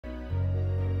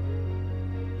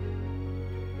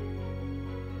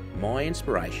my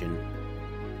inspiration,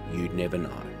 you'd never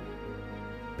know,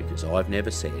 because I've never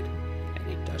said, and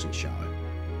it doesn't show.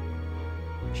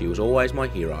 She was always my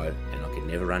hero, and I could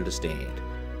never understand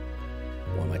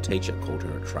why my teacher called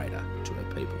her a traitor to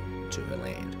her people, to her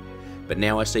land. But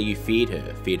now I see you feared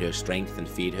her strength and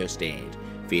feared her stand,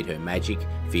 feared her magic,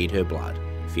 feared her blood,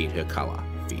 feared her colour,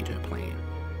 feared her plan.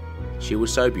 She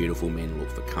was so beautiful men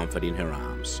looked for comfort in her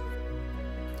arms.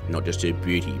 Not just her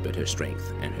beauty, but her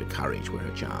strength and her courage were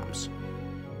her charms.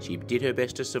 She did her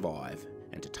best to survive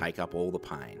and to take up all the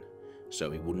pain, so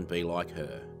we wouldn't be like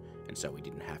her, and so we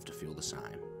didn't have to feel the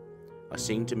same. I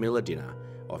sing to Miller Dinner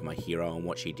of my hero and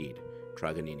what she did,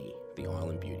 Truganini, the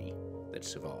island beauty that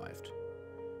survived,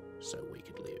 so we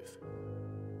could live.